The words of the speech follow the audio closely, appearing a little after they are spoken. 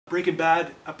Breaking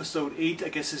Bad, episode 8. I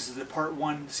guess this is the part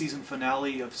 1 season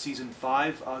finale of season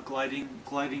 5,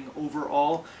 gliding over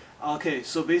all. Okay,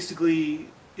 so basically,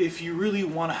 if you really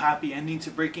want a happy ending to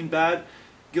Breaking Bad,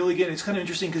 Gilligan, it's kind of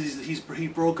interesting because he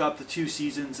broke up the 2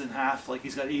 seasons in half. Like,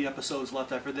 he's got 8 episodes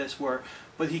left after this,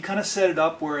 but he kind of set it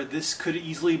up where this could have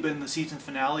easily been the season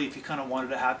finale if you kind of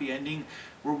wanted a happy ending,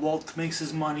 where Walt makes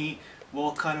his money.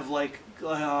 Walt kind of like,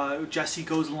 Jesse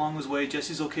goes along his way.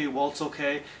 Jesse's okay, Walt's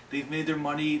okay. They've made their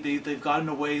money. They've gotten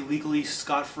away legally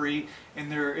scot-free,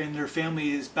 and their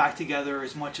family is back together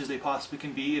as much as they possibly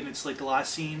can be. And it's like the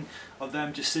last scene of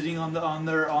them just sitting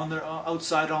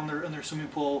outside on their swimming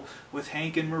pool with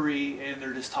Hank and Marie, and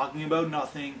they're just talking about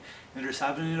nothing, and they're just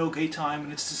having an okay time,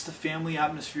 and it's just a family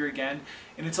atmosphere again.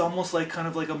 And it's almost like kind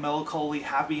of like a melancholy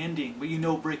happy ending. But you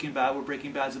know Breaking Bad, what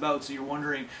Breaking Bad's about, so you're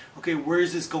wondering, okay, where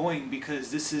is this going?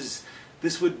 Because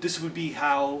this would be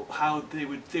how they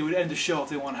would end the show if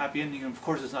they want a happy ending, and of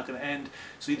course it's not going to end.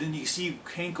 So then you see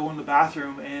Hank go in the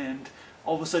bathroom, and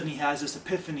all of a sudden he has this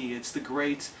epiphany. It's the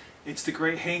great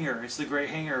hanger. It's the great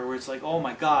hanger where it's like, oh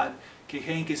my God, okay,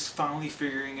 Hank is finally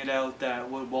figuring it out, that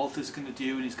what Walt is going to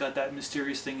do, and he's got that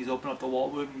mysterious thing. He's opened up the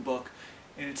Walt Whitman book,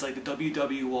 and it's like the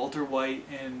WW Walter White,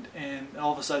 and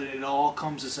all of a sudden it all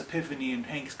comes this epiphany, and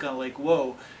Hank's kind of like,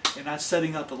 whoa. And that's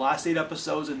setting up the last 8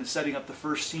 episodes, and it's setting up the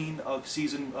first scene of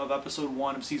episode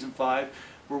 1 of season 5,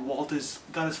 where Walt has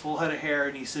got his full head of hair,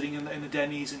 and he's sitting in the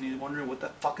Denny's, and he's wondering what the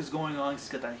fuck is going on. He's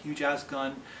got that huge ass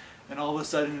gun, and all of a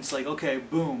sudden it's like, okay,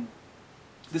 boom.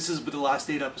 This is what the last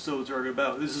 8 episodes are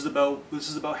about. This is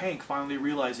about Hank finally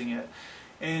realizing it.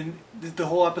 And the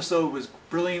whole episode was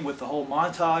brilliant, with the whole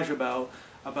montage about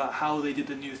how they did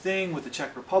the new thing with the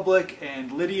Czech Republic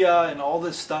and Lydia and all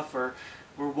this stuff, where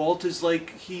Walt is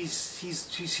like, he's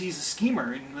a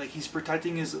schemer, and like he's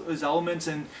protecting his elements,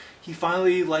 and he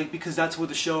finally, like, because that's what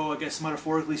the show, I guess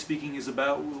metaphorically speaking, is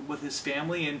about with his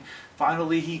family, and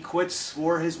finally he quits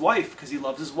for his wife because he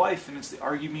loves his wife, and it's the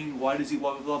argument, why does he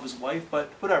love his wife? But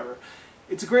whatever.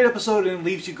 It's a great episode, and it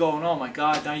leaves you going, oh my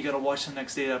God, now you got to watch the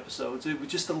next 8 episodes. It was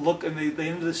just a look, and they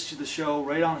ended the show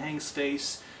right on Hank's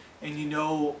face, and you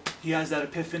know he has that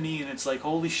epiphany, and it's like,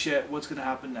 holy shit, what's going to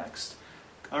happen next?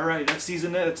 Alright, that's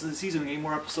the season. 8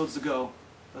 more episodes to go.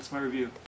 That's my review.